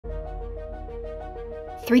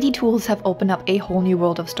3D tools have opened up a whole new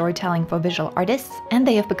world of storytelling for visual artists, and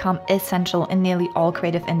they have become essential in nearly all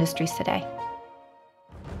creative industries today.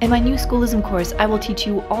 In my new Schoolism course, I will teach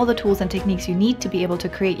you all the tools and techniques you need to be able to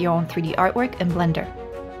create your own 3D artwork in Blender.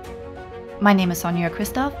 My name is Sonja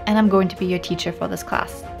Christoph, and I'm going to be your teacher for this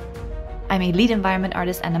class. I'm a lead environment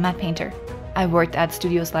artist and a matte painter. I've worked at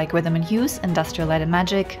studios like Rhythm & Hues, Industrial Light &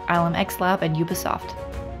 Magic, ILM Lab, and Ubisoft.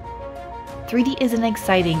 3D is an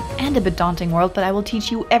exciting and a bit daunting world, but I will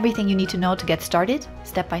teach you everything you need to know to get started,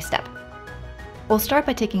 step by step. We'll start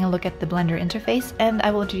by taking a look at the Blender interface, and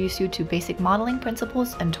I will introduce you to basic modeling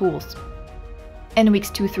principles and tools. In weeks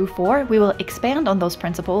 2 through 4, we will expand on those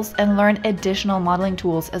principles and learn additional modeling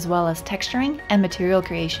tools as well as texturing and material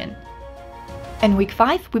creation. In week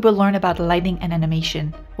 5, we will learn about lighting and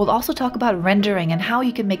animation. We'll also talk about rendering and how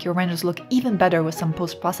you can make your renders look even better with some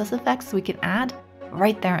post-process effects we can add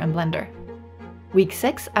right there in Blender. Week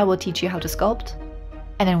 6, I will teach you how to sculpt.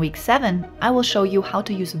 And in week 7, I will show you how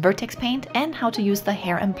to use vertex paint and how to use the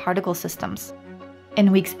hair and particle systems.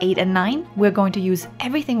 In weeks 8 and 9, we're going to use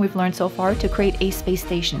everything we've learned so far to create a space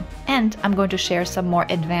station, and I'm going to share some more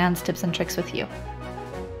advanced tips and tricks with you.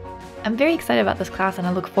 I'm very excited about this class and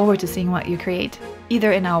I look forward to seeing what you create,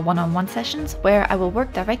 either in our one-on-one sessions where I will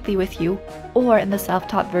work directly with you, or in the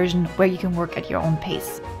self-taught version where you can work at your own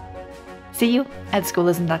pace. See you at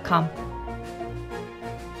schoolism.com.